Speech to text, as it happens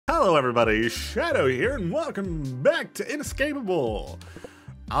everybody, Shadow here, and welcome back to Inescapable.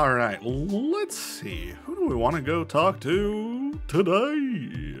 Alright, let's see, who do we want to go talk to today?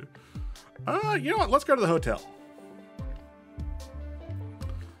 You know what, let's go to the hotel.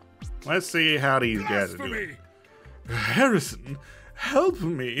 Let's see how these guys are doing. Harrison, help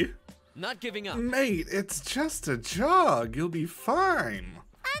me. Not giving up. Mate, it's just a jog, you'll be fine.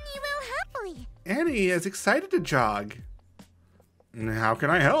 Annie will happily. Annie is excited to jog. How can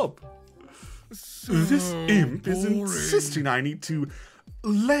I help? This imp is insisting I need to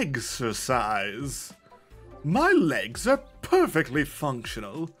leg-exercise. My legs are perfectly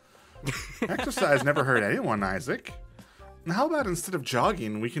functional. Exercise never hurt anyone, Isaac. How about instead of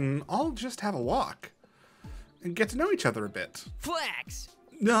jogging, we can all just have a walk and get to know each other a bit? Flex!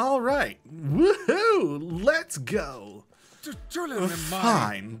 All right. Woohoo! Let's go.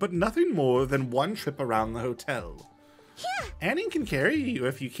 Fine, but nothing more than one trip around the hotel. Yeah. Annie can carry you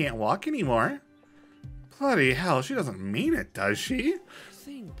if you can't walk anymore. Bloody hell, she doesn't mean it, does she?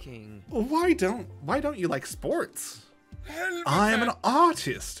 Thinking. Why don't you like sports? I am an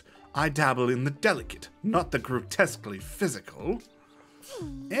artist. I dabble in the delicate, not the grotesquely physical.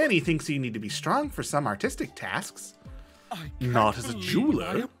 Annie thinks you need to be strong for some artistic tasks. Not as a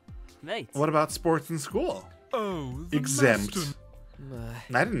jeweler. Mate. What about sports in school? Oh, Exempt.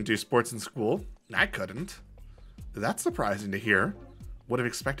 I didn't do sports in school. I couldn't. That's surprising to hear. Would have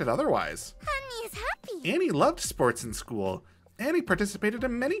expected otherwise. Annie is happy. Annie loved sports in school. Annie participated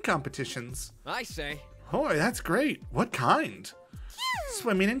in many competitions. I say. Boy, that's great. What kind?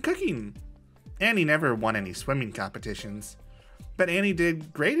 Swimming and cooking. Annie never won any swimming competitions. But Annie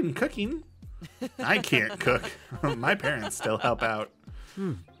did great in cooking. I can't cook. My parents still help out.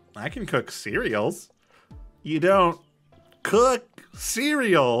 I can cook cereals. You don't cook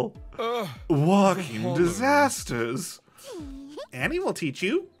cereal. Walking disasters. Annie will teach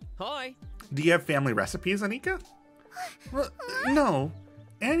you. Hi. Do you have family recipes, Anika? Well, no.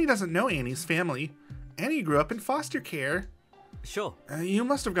 Annie doesn't know Annie's family. Annie grew up in foster care. Sure. You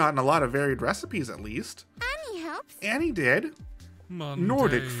must have gotten a lot of varied recipes at least. Annie helps. Annie did.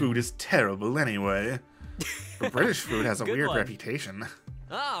 Nordic food is terrible anyway. But British food has a Good weird one. reputation.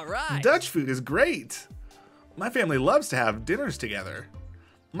 All right. Dutch food is great. My family loves to have dinners together.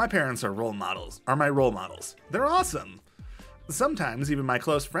 My parents are my role models. They're awesome. Sometimes even my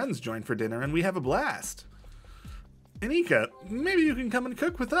close friends join for dinner and we have a blast. Anika, maybe you can come and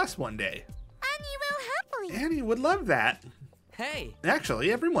cook with us one day. Annie will happily. Annie would love that. Hey.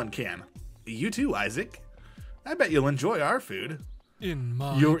 Actually, everyone can. You too, Isaac. I bet you'll enjoy our food.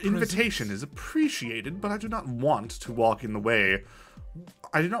 Your invitation is appreciated, but I do not want to walk in the way.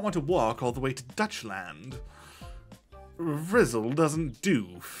 I do not want to walk all the way to Dutchland. Rizzle doesn't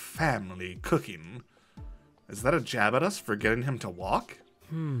do family cooking. Is that a jab at us for getting him to walk?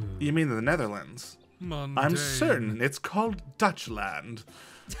 You mean the Netherlands? I'm certain it's called Dutchland.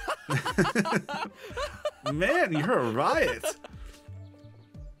 Man, you're a riot.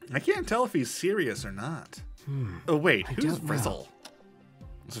 I can't tell if he's serious or not. Oh wait, who's Rizzle?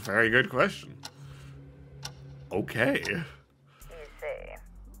 It's a very good question. Okay. You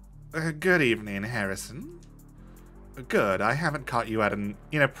see. Good evening, Harrison. Good, I haven't caught you at an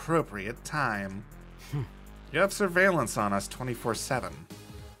inappropriate time. You have surveillance on us 24/7.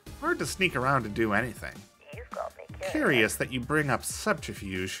 Hard to sneak around to do anything. You've got me Curious that you bring up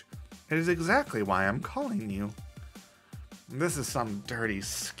subterfuge. It is exactly why I'm calling you. This is some dirty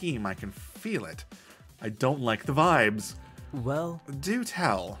scheme, I can feel it. I don't like the vibes. Well. Do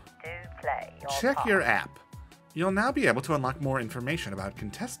tell. Do play your Check part. your app. You'll now be able to unlock more information about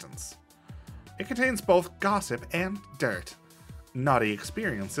contestants. It contains both gossip and dirt, naughty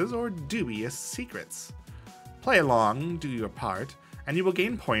experiences or dubious secrets. Play along, do your part, and you will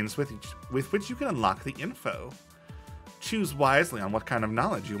gain points with which you can unlock the info. Choose wisely on what kind of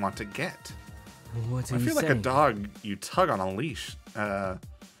knowledge you want to get. What do I you feel like say? a dog you tug on a leash.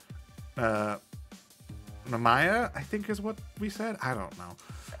 Mamaya, I think is what we said. I don't know.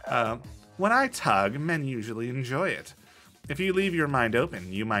 When I tug, men usually enjoy it. If you leave your mind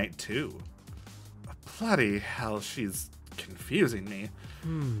open, you might too. Bloody hell, she's confusing me.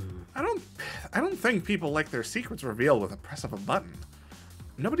 I don't think people like their secrets revealed with a press of a button.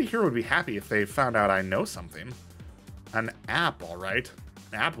 Nobody here would be happy if they found out I know something. An app, all right.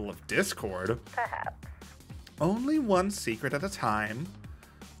 Apple of Discord. Perhaps. Only one secret at a time.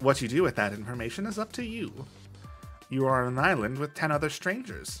 What you do with that information is up to you. You are on an island with 10 other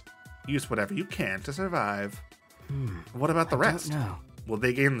strangers. Use whatever you can to survive. What about the rest? Don't know. Will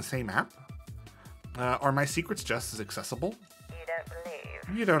they gain the same app? Are my secrets just as accessible? You don't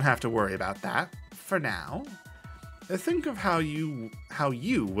believe. You don't have to worry about that, for now. Think of how you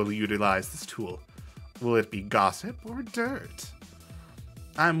will utilize this tool. Will it be gossip or dirt?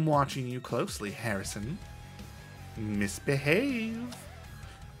 I'm watching you closely, Harrison. Misbehave.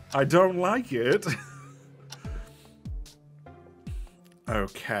 I don't like it.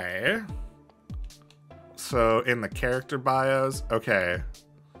 Okay. So in the character bios, okay.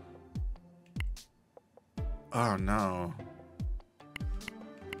 Oh no.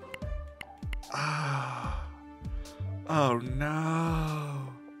 Ah. Oh no.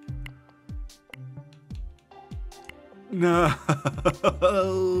 No.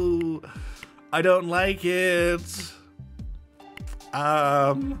 I don't like it.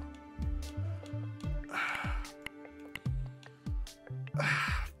 I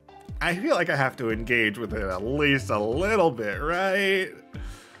feel like I have to engage with it at least a little bit, right?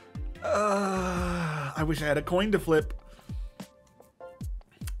 I wish I had a coin to flip.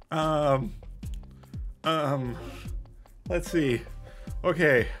 Let's see.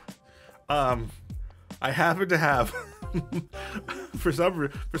 Okay. I happen to have for some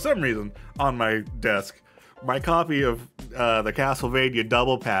reason on my desk my copy of the Castlevania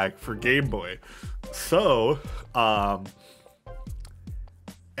double pack for Game Boy. So,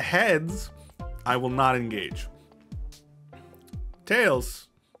 heads, I will not engage. Tails,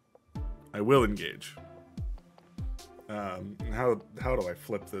 I will engage. How do I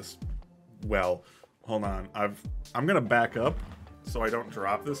flip this? Well, hold on. I'm gonna back up so I don't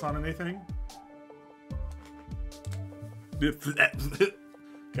drop this on anything.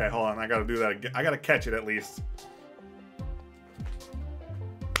 Okay, hold on. I gotta do that again. I gotta catch it at least.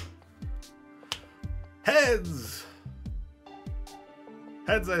 Heads!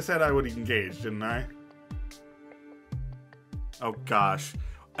 Heads, I said I would engage, didn't I? Oh gosh.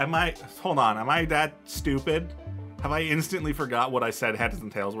 Hold on, am I that stupid? Have I instantly forgot what I said heads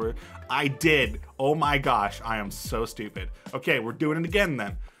and tails were? I did. Oh my gosh, I am so stupid. Okay, we're doing it again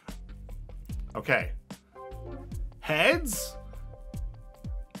then. Okay. Heads?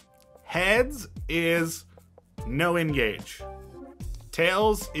 Heads is no engage.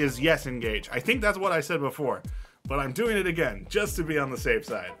 Tails is yes engage. I think that's what I said before, but I'm doing it again just to be on the safe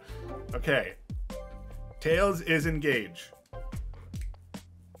side. Okay. Tails is engage.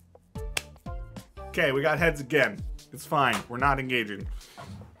 Okay, we got heads again. It's fine. We're not engaging.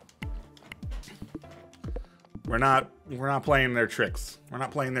 We're not playing their tricks. We're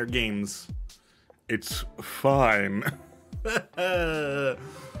not playing their games. It's fine. Let's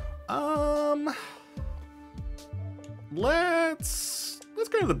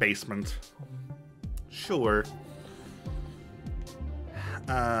go to the basement. Sure.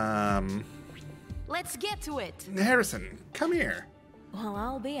 Let's get to it. Harrison, come here. Well,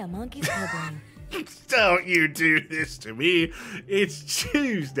 I'll be a monkey's sibling. Don't you do this to me. It's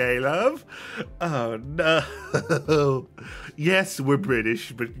Tuesday, love. Oh, no. Yes, we're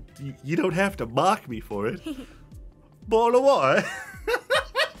British, but you don't have to mock me for it. Ball of what?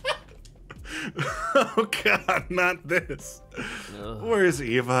 Oh, God, not this. Where's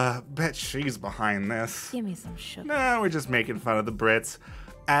Eva? Bet she's behind this. Give me some sugar. No, we're just making fun of the Brits.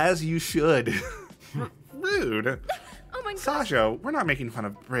 As you should. Rude. Oh, my God. Sasha, we're not making fun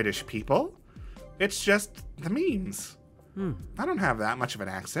of British people. It's just the memes. I don't have that much of an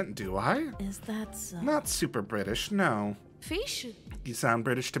accent, do I? Is that so? Not super British, no. Fish? You sound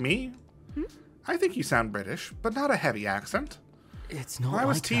British to me. I think you sound British, but not a heavy accent. It's not I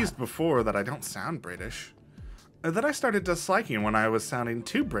was like teased that. before that I don't sound British. That I started disliking when I was sounding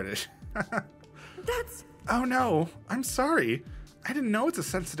too British. That's... Oh no, I'm sorry. I didn't know it's a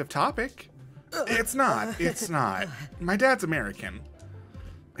sensitive topic. It's not. It's not. My dad's American.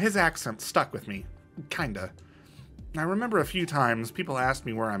 His accent stuck with me. Kinda. I remember a few times people asked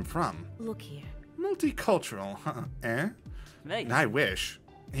me where I'm from. Look here. Multicultural, huh? Eh? Thanks. I wish.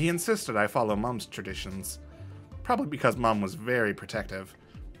 He insisted I follow Mum's traditions. Probably because Mum was very protective.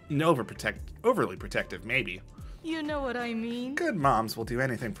 Overly protective, maybe. You know what I mean. Good moms will do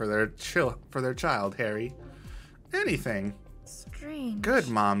anything for their child, Harry. Anything. Strange. Good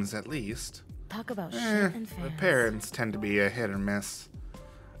moms, at least. Talk about shit and The fans. parents tend to be a hit or miss.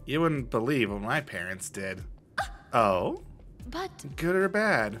 You wouldn't believe what my parents did. Oh? But... Good or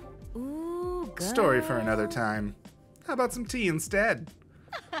bad? Ooh, girl. Story for another time. How about some tea instead?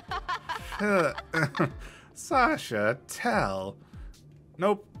 Sasha, tell.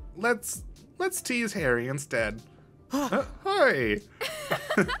 Nope. Let's tease Harry instead. Hoy!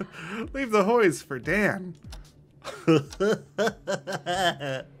 Leave the hoys for Dan.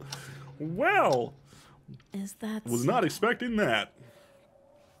 Well, Is that was so? not expecting that.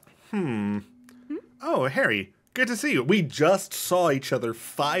 Oh, Harry, good to see you. We just saw each other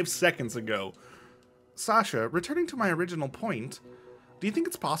 5 seconds ago. Sasha, returning to my original point, do you think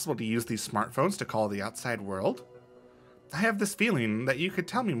it's possible to use these smartphones to call the outside world? I have this feeling that you could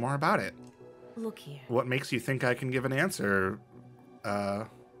tell me more about it. Look here. What makes you think I can give an answer?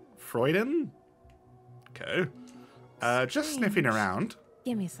 Freuden? Okay. Just sniffing around.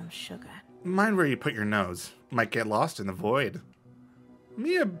 Give me some sugar. Mind where you put your nose. Might get lost in the void.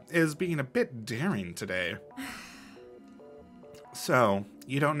 Mia is being a bit daring today. So,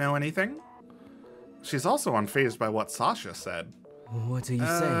 you don't know anything? She's also unfazed by what Sasha said. What are you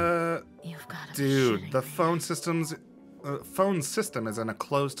saying? You've got to Dude, be the shitting me. phone system is in a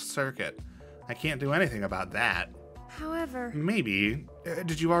closed circuit. I can't do anything about that. However, Maybe.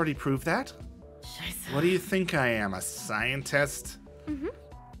 Did you already prove that? Scheiße. What do you think I am, a scientist?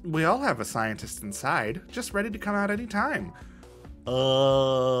 We all have a scientist inside, just ready to come out any time.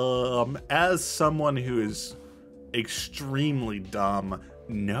 As someone who is extremely dumb,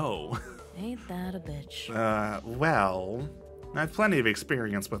 no. Ain't that a bitch? Well, I have plenty of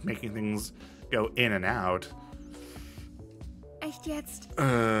experience with making things go in and out. echt jetzt?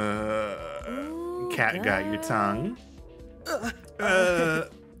 Cat got your tongue.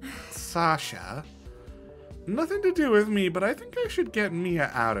 Sasha. Nothing to do with me, but I think I should get Mia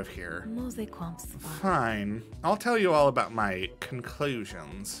out of here. Mose Quamps. Fine. I'll tell you all about my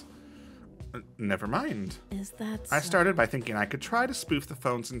conclusions. Never mind. Is that I so? started by thinking I could try to spoof the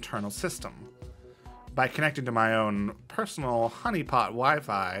phone's internal system. By connecting to my own personal honeypot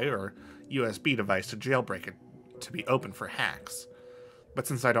Wi-Fi or USB device to jailbreak it to be open for hacks. But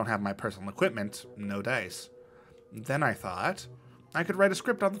since I don't have my personal equipment, no dice. Then I thought I could write a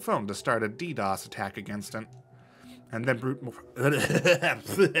script on the phone to start a DDoS attack against it. And then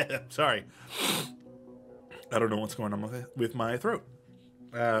Sorry. I don't know what's going on with my throat.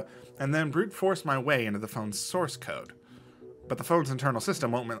 And then brute force my way into the phone's source code. But the phone's internal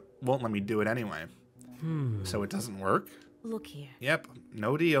system won't let me do it anyway. So it doesn't work? Look here. Yep,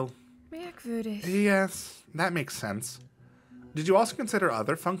 no deal. Merkwürdig. Yes, that makes sense. Did you also consider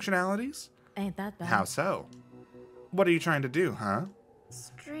other functionalities? Ain't that bad? How so? What are you trying to do, huh?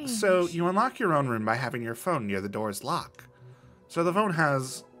 Strange. So you unlock your own room by having your phone near the door's lock. So the phone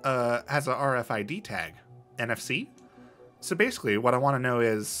has a RFID tag, NFC. So basically, what I want to know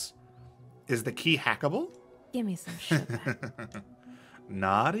is the key hackable? Give me some sugar.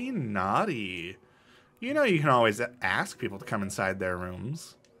 Naughty, naughty. You know you can always ask people to come inside their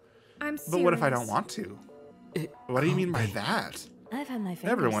rooms. I'm serious. But what if I don't want to? What do you mean by that? I've had my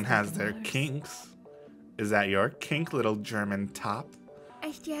fingers Everyone stuck has in their letters. kinks. Is that your kink, little German top?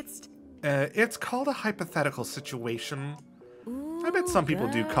 Echt jetzt? It's called a hypothetical situation. Ooh, I bet some people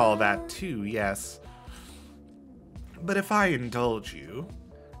do call that girl. too, yes. But if I indulge you,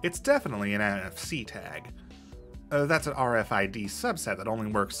 it's definitely an NFC tag. That's an RFID subset that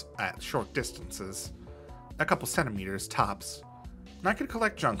only works at short distances. A couple centimeters tops. And I could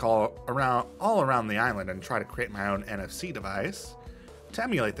collect junk all around the island and try to create my own NFC device to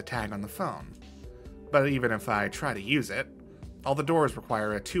emulate the tag on the phone. But even if I try to use it, all the doors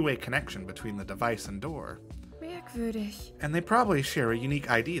require a two-way connection between the device and door. Merkwürdig. And they probably share a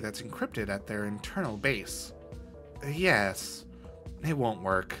unique ID that's encrypted at their internal base. Yes, it won't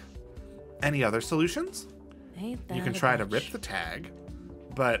work. Any other solutions? Ain't that You can a try to bitch? rip the tag,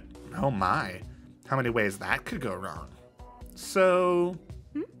 but oh my, how many ways that could go wrong. So,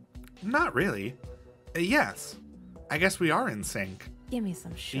 not really. Yes, I guess we are in sync. Give me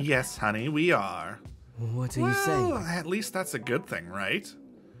some sugar. Yes, honey, we are. What are you Well, saying? at least that's a good thing, right?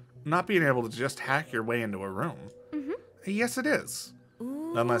 Not being able to just hack your way into a room. Yes, it is.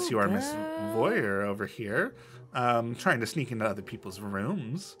 Ooh, Unless you are Miss girl. Voyeur over here, trying to sneak into other people's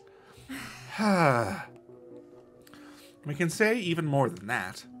rooms. We can say even more than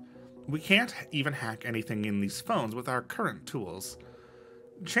that. We can't even hack anything in these phones with our current tools.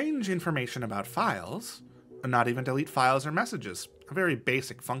 Change information about files, and not even delete files or messages. A very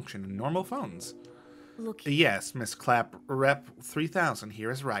basic function in normal phones. Look here. Yes, Miss Clap Rep 3000 here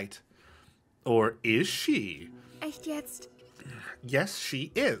is right. Or is she? Echt jetzt? Yes,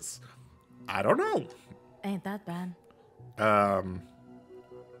 she is. I don't know. Ain't that bad?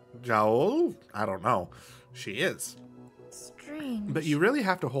 Joel? I don't know. She is. Strange. But you really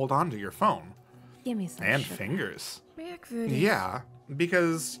have to hold on to your phone. Give me some And sugar. fingers. Merkwürdig. Yeah,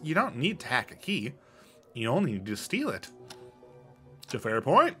 because you don't need to hack a key. You only need to steal it. It's a fair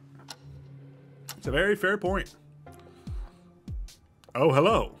point. It's a very fair point. Oh,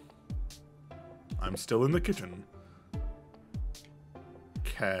 hello. I'm still in the kitchen.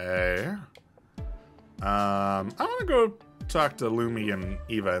 Okay. I want to go talk to Lumi and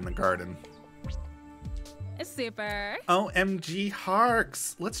Eva in the garden. Super. OMG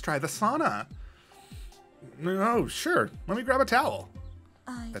Harks. Let's try the sauna. Oh, sure. Let me grab a towel.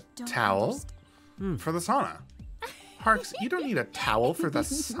 I A don't towel? underst- For the sauna. Parks, you don't need a towel for the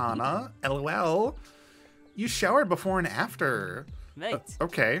sauna. LOL. You showered before and after. Mate.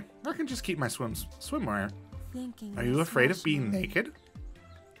 Okay, I can just keep my swimwear. Thinking Are you this afraid of being rational. naked?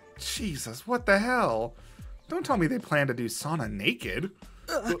 Jesus, what the hell? Don't tell me they plan to do sauna naked.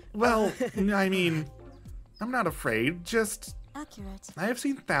 Well, I mean, I'm not afraid, just Accurate. I have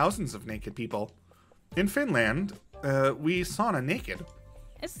seen thousands of naked people. In Finland, we sauna naked.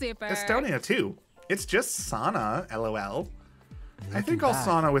 Super. Estonia too. It's just sauna, LOL. I think I'll back.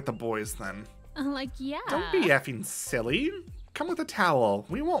 sauna with the boys then. Like, yeah. Don't be effing silly. Come with a towel.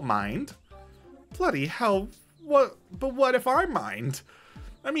 We won't mind. Bloody hell. What? But what if I mind?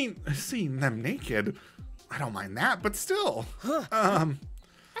 I mean, seeing them naked, I don't mind that, but still. Come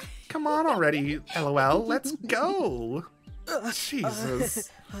on already, LOL. Let's go. Jesus.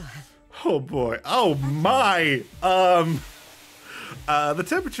 Oh boy. Oh my. The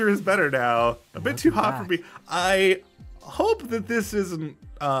temperature is better now. A bit too hot for me. I hope that this isn't.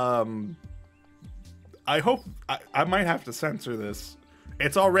 I hope I might have to censor this.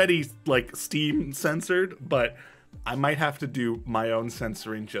 It's already like Steam censored, but I might have to do my own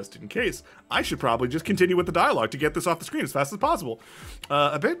censoring just in case. I should probably just continue with the dialogue to get this off the screen as fast as possible.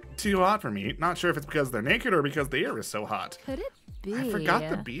 A bit too hot for me. Not sure if it's because they're naked or because the air is so hot. Could it be? I forgot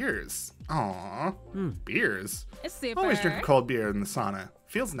the beers. Aw, beers. It's super. Always drink a cold beer in the sauna.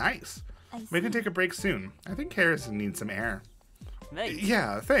 Feels nice. I We can see. take a break soon. I think Harrison needs some air. Mate.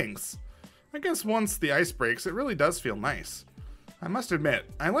 Yeah, thanks. I guess once the ice breaks, it really does feel nice. I must admit,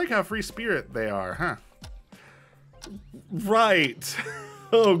 I like how free spirit they are, huh? Right.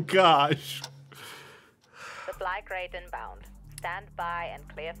 Oh gosh. Supply crate inbound. Stand by and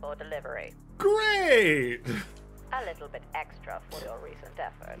clear for delivery. Great. A little bit extra for your recent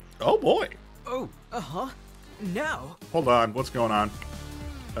efforts. Oh boy. Oh, now? Hold on, what's going on?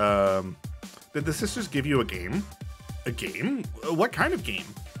 Did the sisters give you a game? A game? What kind of game?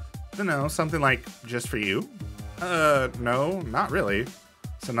 I don't know, something like just for you? No, not really.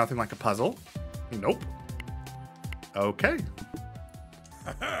 So nothing like a puzzle? Nope. Okay.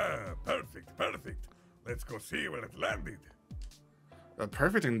 Perfect, perfect. Let's go see where it landed.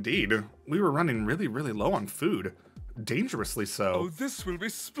 Perfect indeed. We were running really, really low on food. Dangerously Oh, so. this will be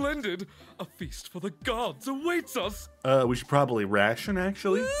splendid. A feast for the gods awaits us. We should probably ration,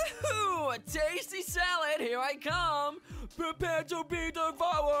 actually. Woohoo! A tasty salad, here I come! Prepare to be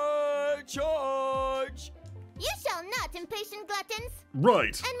devoured! Charge! You shall not, impatient gluttons!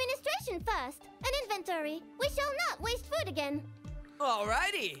 Right. Administration first, an inventory. We shall not waste food again.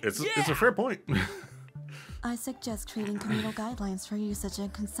 Alrighty! It's a fair point. I suggest creating communal guidelines for usage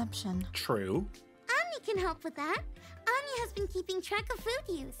and consumption. True. Ani can help with that. Ani has been keeping track of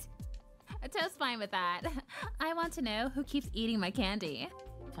food use. Toast fine with that. I want to know who keeps eating my candy.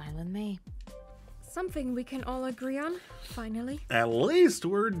 Fine with me. Something we can all agree on, finally. At least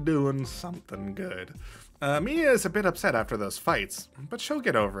we're doing something good. Mia is a bit upset after those fights, but she'll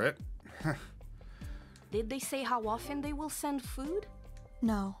get over it. Did they say how often they will send food?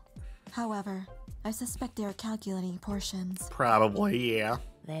 No. However, I suspect they are calculating portions. Probably, yeah.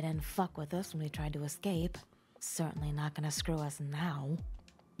 They didn't fuck with us when we tried to escape. Certainly not gonna screw us now.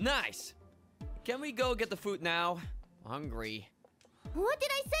 Nice! Can we go get the food now? Hungry. What did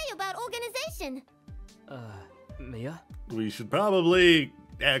I say about organization? Mia? We should probably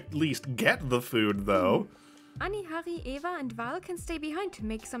at least get the food, though. Annie, Harry, Eva, and Val can stay behind to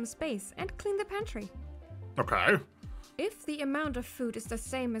make some space and clean the pantry. Okay. If the amount of food is the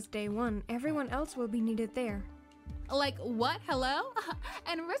same as day one, everyone else will be needed there. Like, what? Hello?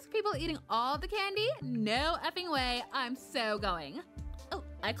 And risk people eating all the candy? No effing way. I'm so going. Oh,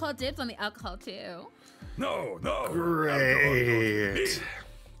 I call dibs on the alcohol, too. No. Great.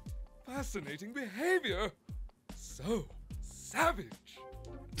 Fascinating behavior. So savage.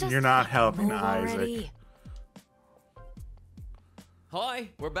 You're not helping Move Isaac. already. Hi,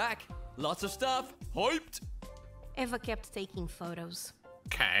 we're back. Lots of stuff. Hyped! Eva kept taking photos.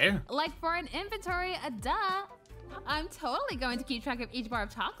 Okay. Like for an inventory, a duh. I'm totally going to keep track of each bar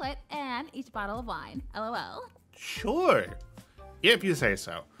of chocolate and each bottle of wine. LOL. Sure. If you say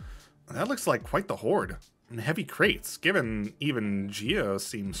so. That looks like quite the hoard. And heavy crates, given even Geo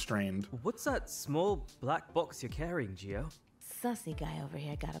seems strained. What's that small black box you're carrying, Geo? Sussy guy over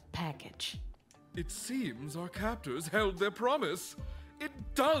here got a package. It seems our captors held their promise. It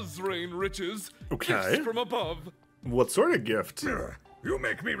does rain riches. Okay. Gifts from above. What sort of gift? You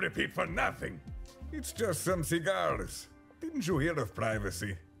make me repeat for nothing. It's just some cigars. Didn't you hear of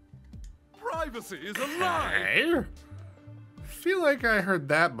privacy? Privacy is a lie. Okay. Feel like I heard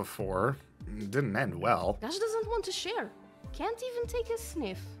that before. didn't end well. Gash doesn't want to share. Can't even take a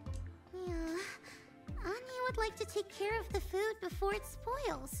sniff. Yeah. Anya would like to take care of the food before it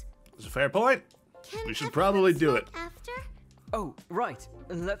spoils. It's a fair point. Can We should everyone probably do snack it. after? Oh, right.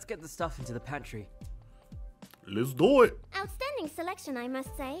 Let's get the stuff into the pantry. Let's do it. Outstanding selection, I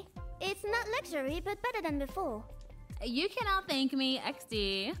must say. It's not luxury, but better than before. You can all thank me,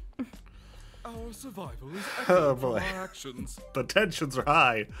 XD. Our survival is Oh echoed from boy. our actions. The tensions are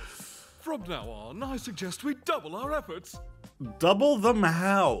high. From now on, I suggest we double our efforts. Double them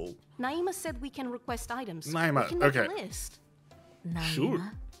how? Naima said we can request items. Naima, we can make okay. a list. Naima,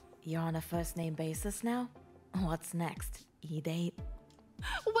 Sure. you're on a first name basis now? What's next? E-date?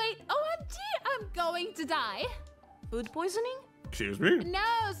 Wait, OMG, I'm going to die. Food poisoning? Excuse me? No,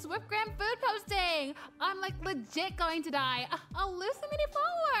 Swiftgram food posting. I'm like legit going to die. I'll lose so many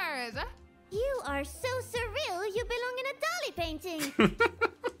followers. You are so surreal, you belong in a Dali painting.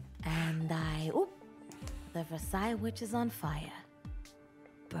 And the Versailles witch is on fire.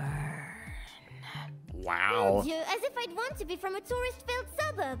 Burn. Wow. You, as if I'd want to be from a tourist-filled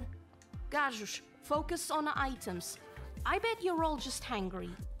suburb. Gajush, focus on the items. I bet you're all just hungry.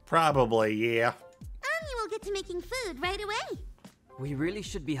 Probably, yeah. Anya will get to making food right away. We really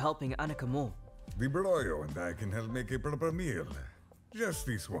should be helping Annika more. The Broyo and I can help make a proper meal. Just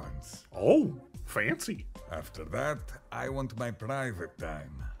this once. Oh, fancy. After that, I want my private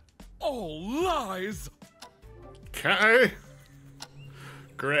time. All lies! Okay.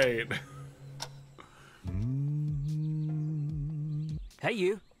 Great. Hey,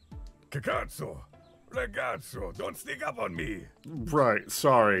 you. Cacazzo! Ragazzo, don't sneak up on me! Right,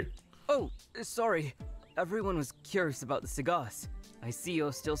 sorry. Oh, sorry. Everyone was curious about the cigars. I see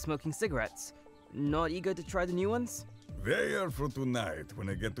you're still smoking cigarettes. Not eager to try the new ones? They are for tonight when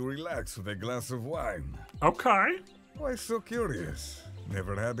I get to relax with a glass of wine. Okay. Why so curious?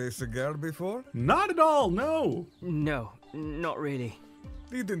 Never had a cigar before? Not at all, no. No, not really.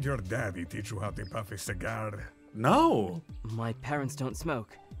 Didn't your daddy teach you how to puff a cigar? No. My parents don't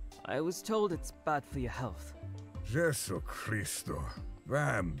smoke. I was told it's bad for your health. Jesu Cristo.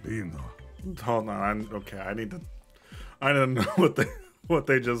 Bambino. Hold on. Okay, I need to know what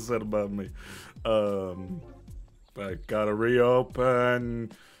they just said about me. I gotta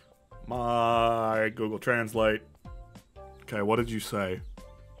reopen my Google Translate. Okay, what did you say?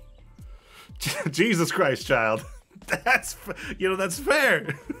 Jesus Christ, child. That's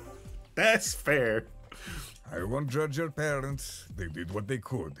fair. That's fair. I won't judge your parents. They did what they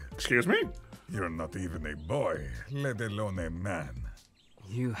could. Excuse me? You're not even a boy, let alone a man.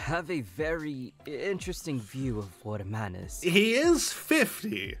 You have a very interesting view of what a man is. He is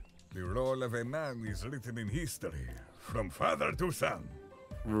 50. The role of a man is written in history, from father to son.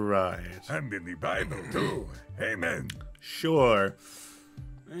 Right. And in the Bible, too. Amen. Sure.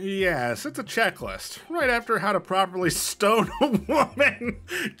 Yes, it's a checklist. Right after how to properly stone a woman.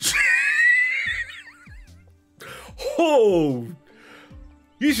 Oh,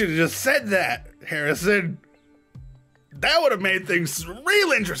 you should have just said that, Harrison. That would have made things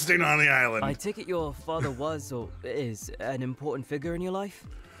real interesting on the island. I take it your father was or is an important figure in your life?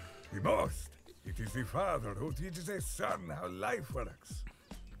 The most. It is the father who teaches a son how life works.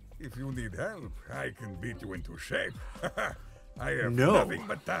 If you need help, I can beat you into shape. I have nothing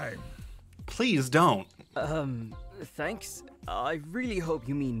but time. Please don't. Thanks. I really hope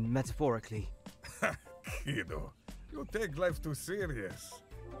you mean metaphorically. Kiddo, you take life too serious.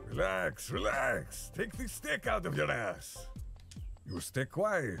 Relax, relax. Take the stick out of your ass. You stay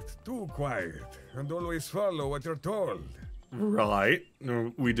quiet, too quiet, and always follow what you're told. Right.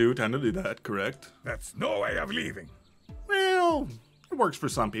 We do tend to do that, correct? That's no way of living. Well, it works for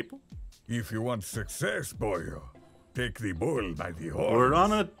some people. If you want success, boyo, take the bull by the horns. We're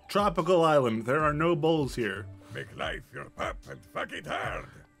on a tropical island. There are no bulls here. Make life your pup and fuck it hard.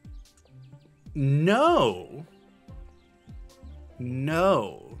 No.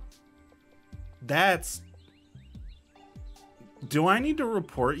 No. That's... Do I need to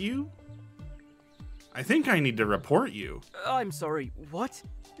report you? I think I need to report you. I'm sorry, what?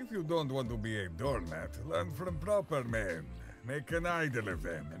 If you don't want to be a doormat, learn from proper men. Make an idol of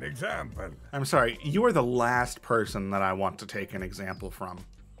them, an example. I'm sorry, you are the last person that I want to take an example from.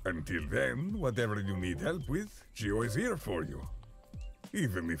 Until then, whatever you need help with, Gio is here for you.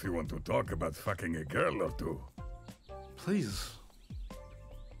 Even if you want to talk about fucking a girl or two. Please.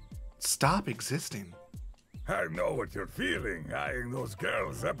 Stop existing. I know what you're feeling, eyeing those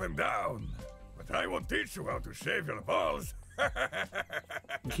girls up and down. But I won't teach you how to shave your balls.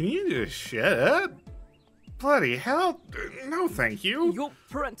 Can you just shut up? Bloody hell. No, thank you. Your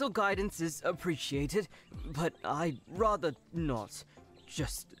parental guidance is appreciated, but I'd rather not.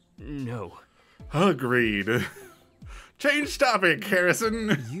 Just No. Agreed. Change topic,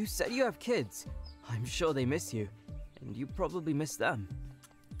 Harrison. You said you have kids. I'm sure they miss you. And you probably miss them.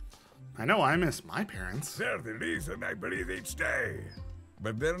 I know I miss my parents. They're the reason I breathe each day.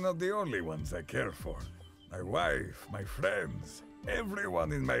 But they're not the only ones I care for. My wife, my friends,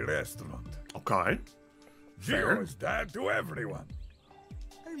 everyone in my restaurant. Okay. Fair. Gio is dad to everyone.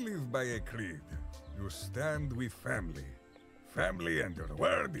 I live by a creed. You stand with family. Family and your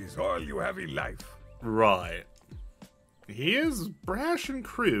word is all you have in life. Right. He is brash and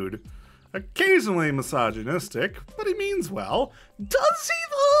crude, occasionally misogynistic, but he means well. Does he,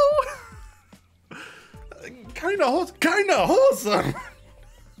 though? Kinda wholesome.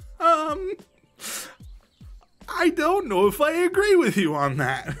 I don't know if I agree with you on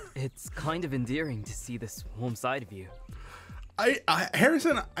that. It's kind of endearing to see this warm side of you.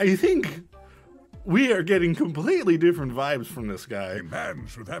 Harrison, I think we are getting completely different vibes from this guy. A man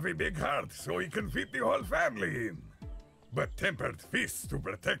should have a big heart so he can fit the whole family in. But tempered fists to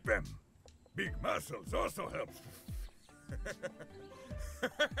protect them. Big muscles also helps.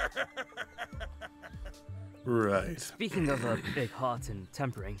 Right. Speaking of a big heart and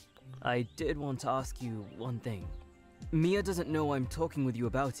tempering, I did want to ask you one thing. Mia doesn't know I'm talking with you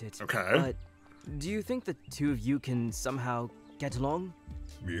about it. Okay. But do you think the two of you can somehow get along?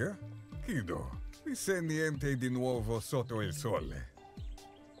 Mia? Kido, mi se niente di nuovo sotto il sole.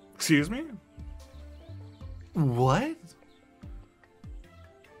 Excuse me? What?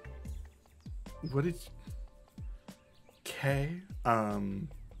 What did... Kay?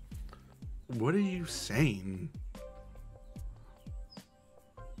 What are you saying?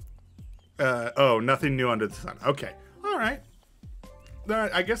 Oh, nothing new under the sun. Okay. Alright.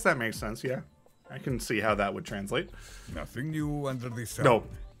 I guess that makes sense, yeah. I can see how that would translate. Nothing new under the sun. No.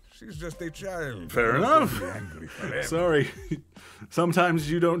 She's just a child. Fair enough. Angry forever. Sorry.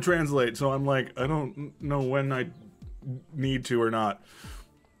 Sometimes you don't translate, so I'm like, I don't know when I need to or not.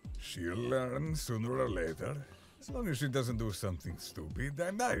 She'll learn sooner or later. As long as she doesn't do something stupid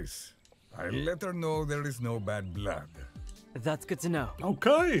and nice. I'll let her know there is no bad blood. That's good to know.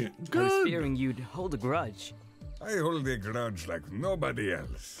 Okay, I was good. fearing you'd hold a grudge. I hold a grudge like nobody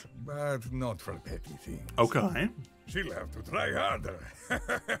else, but not for petty things. Okay. She'll have to try harder.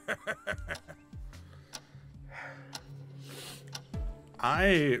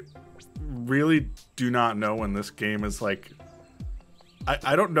 I really do not know when this game is like...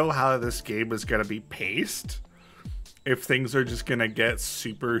 I don't know how this game is going to be paced. If things are just going to get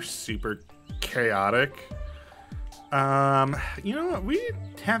super, super chaotic. You know what? We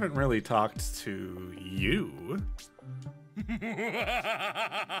haven't really talked to you.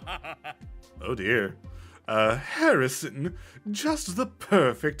 Oh dear. Harrison, just the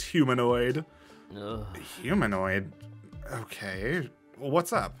perfect humanoid. Ugh. Humanoid? Okay. Well,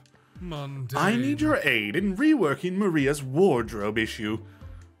 what's up? Mundane. I need your aid in reworking Maria's wardrobe issue.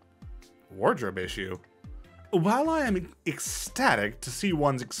 Wardrobe issue? While I am ecstatic to see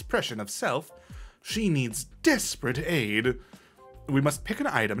one's expression of self, she needs desperate aid. We must pick an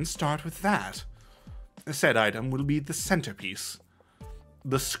item and start with that. Said item will be the centerpiece.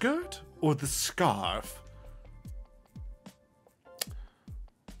 The skirt or the scarf?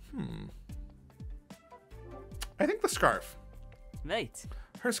 I think the scarf. Mate.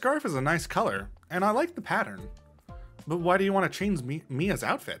 Her scarf is a nice color, and I like the pattern. But why do you want to change Mia's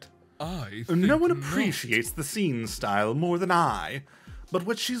outfit? No one appreciates the scene style more than I, but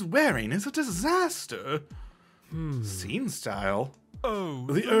what she's wearing is a disaster. Scene style? Oh,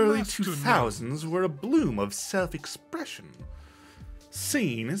 the early 2000s were a bloom of self-expression.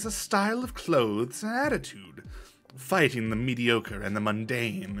 Scene is a style of clothes and attitude, fighting the mediocre and the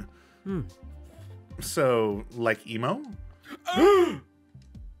mundane. So, like emo?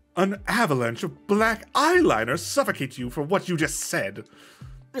 An avalanche of black eyeliner suffocates you for what you just said.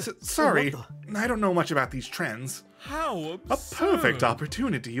 Sorry, I don't know much about these trends. How absurd. A perfect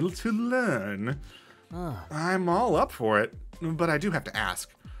opportunity to learn. I'm all up for it, but I do have to ask.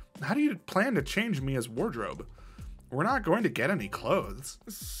 How do you plan to change Mia's wardrobe? We're not going to get any clothes.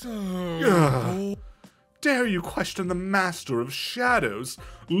 So... Dare you question the Master of Shadows,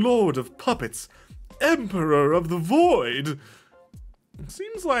 Lord of Puppets, Emperor of the Void? It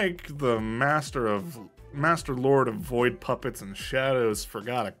seems like the Master Lord of Void Puppets and Shadows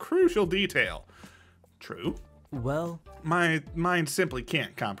forgot a crucial detail. True? Well... My mind simply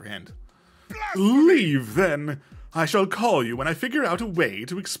can't comprehend. Leave, then! I shall call you when I figure out a way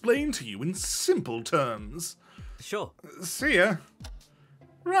to explain to you in simple terms. Sure. See ya.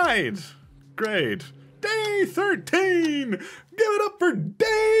 Right. Great. Day 13! Give it up for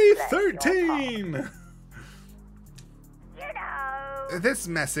day 13! You know, This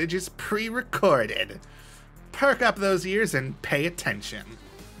message is pre-recorded. Perk up those ears and pay attention.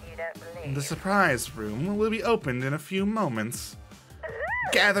 The surprise room will be opened in a few moments.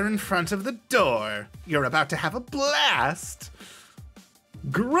 Gather in front of the door. You're about to have a blast.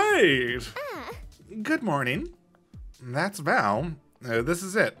 Great! Good morning. That's Val. This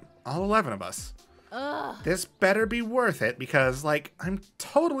is it. All 11 of us. This better be worth it because, like, I'm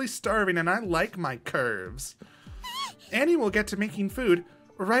totally starving and I like my curves. Annie will get to making food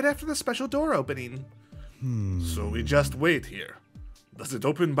right after the special door opening. So we just wait here. Does it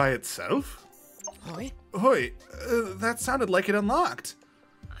open by itself? Hoi? Hoi, that sounded like it unlocked.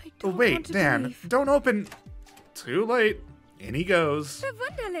 I don't Wait, want to Dan, leave. don't open. Too late. In he goes.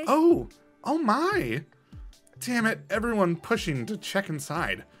 Verwunderlich. Oh my. Damn it, everyone pushing to check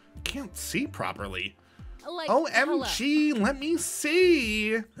inside. Can't see properly. Like, OMG, let me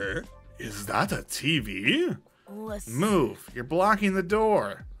see. Huh? Is that a TV? Listen. Move, you're blocking the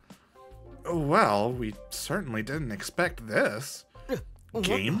door. Well, we certainly didn't expect this.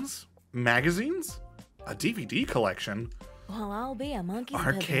 Games? Magazines? A DVD collection? Well, I'll be a monkey.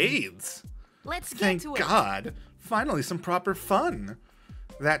 Arcades? Let's get Thank to it. God. Finally some proper fun.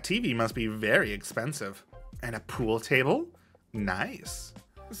 That TV must be very expensive. And a pool table? Nice.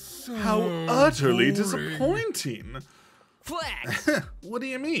 So How utterly boring. disappointing. Flex! What do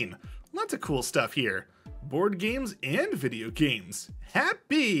you mean? Lots of cool stuff here. Board games and video games.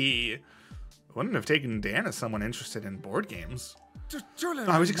 Happy! Wouldn't have taken Dan as someone interested in board games.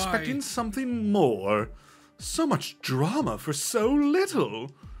 I was expecting something more. So much drama for so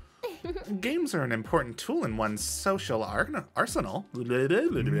little. Games are an important tool in one's social arsenal.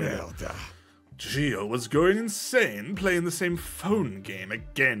 Merda. Gio was going insane playing the same phone game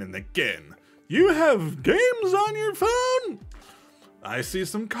again and again. You have games on your phone? I see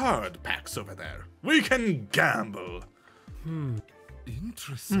some card packs over there. We can gamble.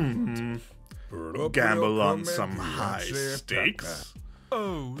 Interesting. Gamble on some high stakes.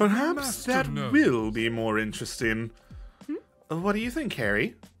 Oh, Perhaps that knows. will be more interesting. What do you think,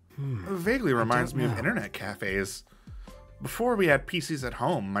 Harry? Vaguely reminds me of internet cafes. Before we had PCs at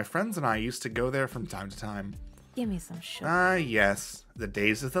home, my friends and I used to go there from time to time. Give me some sugar. Ah, yes, the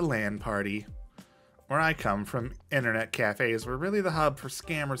days of the LAN party. Where I come from, internet cafes were really the hub for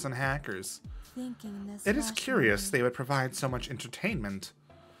scammers and hackers. It is curious they would provide so much entertainment.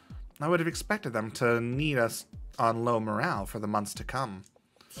 I would have expected them to need us on low morale for the months to come.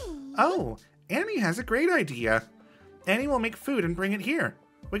 Oh, Annie has a great idea. Annie will make food and bring it here.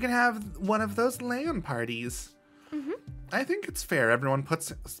 We can have one of those LAN parties. I think it's fair everyone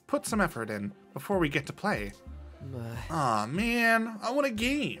puts some effort in before we get to play. Aw, man, I want a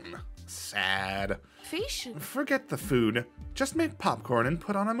game. Sad. Fish? Forget the food. Just make popcorn and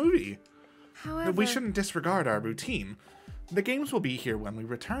put on a movie. However, We shouldn't disregard our routine. The games will be here when we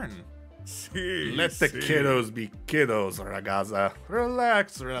return. Let the kiddos be kiddos, ragazza.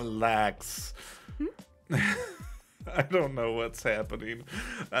 Relax, relax. I don't know what's happening.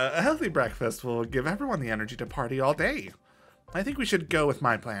 A healthy breakfast will give everyone the energy to party all day. I think we should go with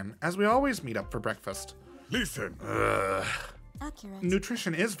my plan, as we always meet up for breakfast. Listen. Accurate.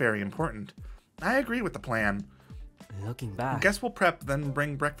 Nutrition is very important. I agree with the plan. Looking back. Guess we'll prep, then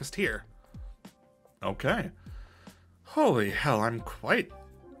bring breakfast here. Okay. Holy hell, I'm quite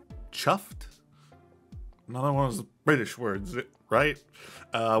chuffed. Another one of those British words, right?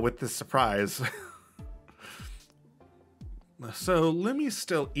 With this surprise. So, Limmy's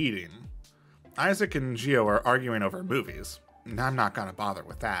still eating. Isaac and Gio are arguing over movies. I'm not gonna bother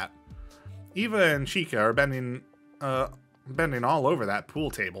with that. Eva and Chica are bending all over that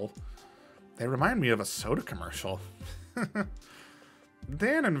pool table. They remind me of a soda commercial.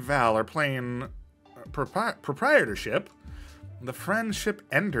 Dan and Val are playing Proprietorship, the Friendship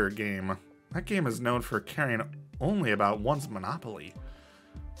Ender game. That game is known for caring only about one's monopoly.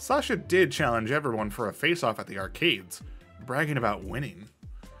 Sasha did challenge everyone for a face-off at the arcades, bragging about winning.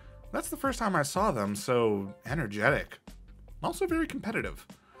 That's the first time I saw them so energetic. Also very competitive.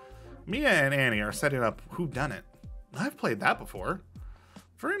 Mia and Annie are setting up whodunit. I've played that before.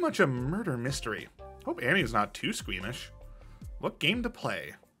 Very much a murder mystery. Hope Annie's not too squeamish. What game to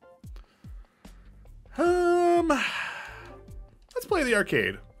play? Let's play the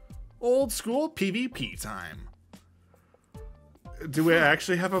arcade. Old school PvP time. Do I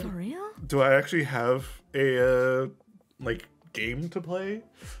actually have a... For real? Do I actually have a, like, game to play?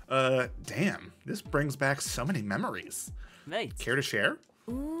 Damn. This brings back so many memories. Mate. Care to share?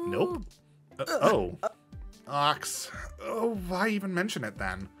 Ooh. Nope. Oh. Ox. Oh, why even mention it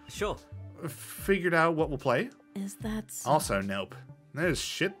then? Sure. Figured out what we'll play? Is that so? Also, nope. There's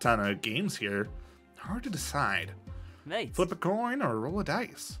shit ton of games here. Hard to decide. Mate. Flip a coin or roll a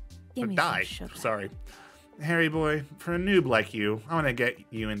dice. Give Or me die. some sugar. Sorry. Harry boy, for a noob like you, I want to get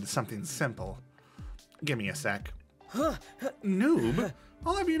you into something simple. Give me a sec. Noob?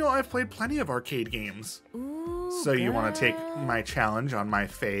 I'll have you know I've played plenty of arcade games. Ooh, So you want to take my challenge on my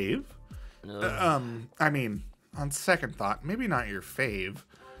fave? I mean, on second thought, maybe not your fave.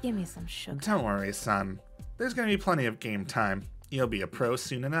 Give me some sugar. Don't worry, son. There's gonna be plenty of game time. You'll be a pro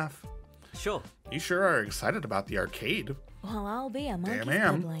soon enough. Sure. You sure are excited about the arcade. Well, I'll be a monkey Damn,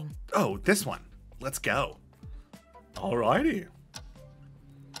 am. sibling. Oh, this one. Let's go. Alrighty.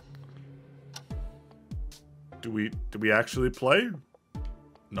 Do we actually play?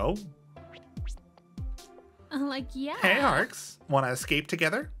 No? Like, yeah. Hey, Arks. Want to escape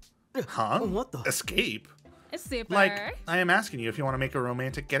together? Huh? What the? Escape? It's super. Like, I am asking you if you want to make a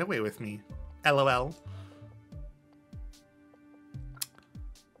romantic getaway with me. LOL.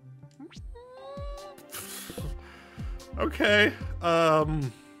 Okay.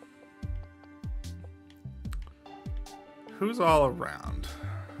 Who's all around?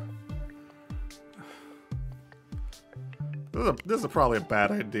 This is probably a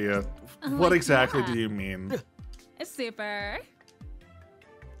bad idea. What exactly do you mean? It's super.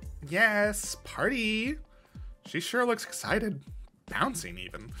 Yes, party. She sure looks excited. Bouncing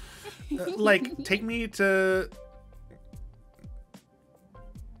even. Like, take me to...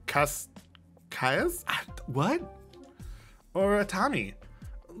 Kaya's? What? Or a Tommy.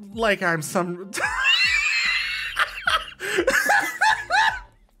 Like I'm some...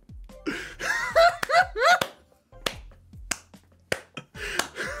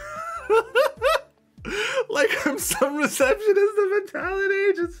 Like I'm some receptionist of a talent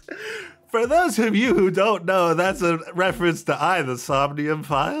agency. For those of you who don't know, that's a reference to the Somnium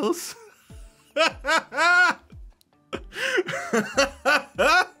Files.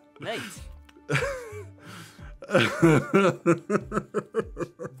 Mate.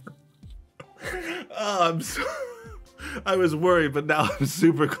 I was worried, but now I'm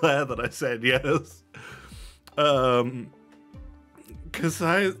super glad that I said yes. Because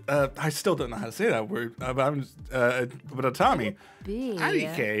I still don't know how to say that word. But a Tommy.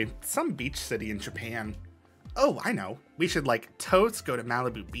 IDK, some beach city in Japan. Oh, I know. We should like totes go to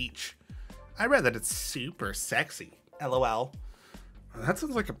Malibu Beach. I read that it's super sexy. LOL. That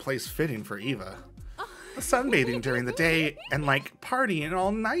sounds like a place fitting for Eva. Sunbathing during the day and like partying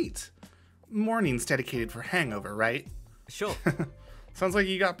all night. Mornings dedicated for hangover, right? Sure. Sounds like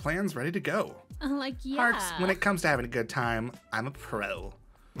you got plans ready to go. Like, yeah. Parks, when it comes to having a good time, I'm a pro.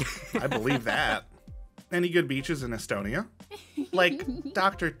 I believe that. Any good beaches in Estonia? Like,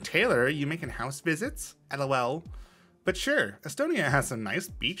 Dr. Taylor, you making house visits? LOL. But sure, Estonia has some nice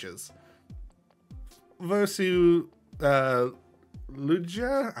beaches. Vosu,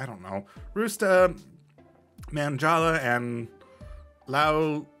 Luja? I don't know. Rusta, Manjala, and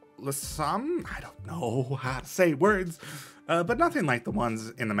Lao Lasam? I don't know how to say words. But nothing like the ones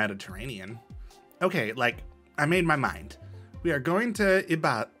in the Mediterranean. Okay, like, I made my mind. We are going to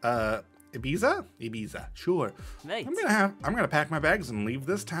Ibiza? Ibiza, sure. Mate. I'm gonna pack my bags and leave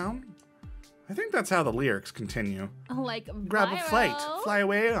this town. I think that's how the lyrics continue. Like, grab viral. a flight, fly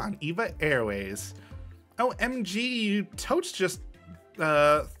away on Eva Airways. OMG, you totes just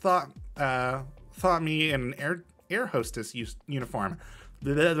thought me in an air hostess uniform.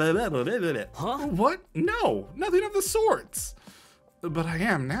 Huh? What? No, nothing of the sorts. But I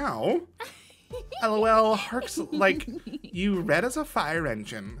am now. LOL, harks like you red as a fire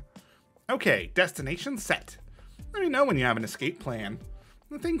engine. Okay, destination set. Let me know when you have an escape plan.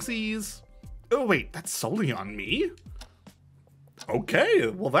 Thanksies. Oh wait, that's solely on me? Okay,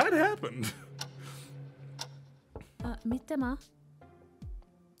 well that happened. Mitema.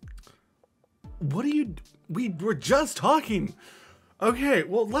 What are you... We were just talking. Okay,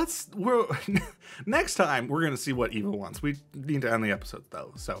 well, next time, we're going to see what Eva wants. We need to end the episode,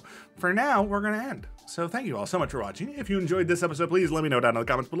 though. So, for now, we're going to end. So, thank you all so much for watching. If you enjoyed this episode, please let me know down in the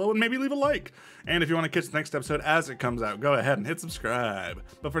comments below and maybe leave a like. And if you want to catch the next episode as it comes out, go ahead and hit subscribe.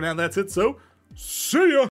 But for now, that's it, so see ya!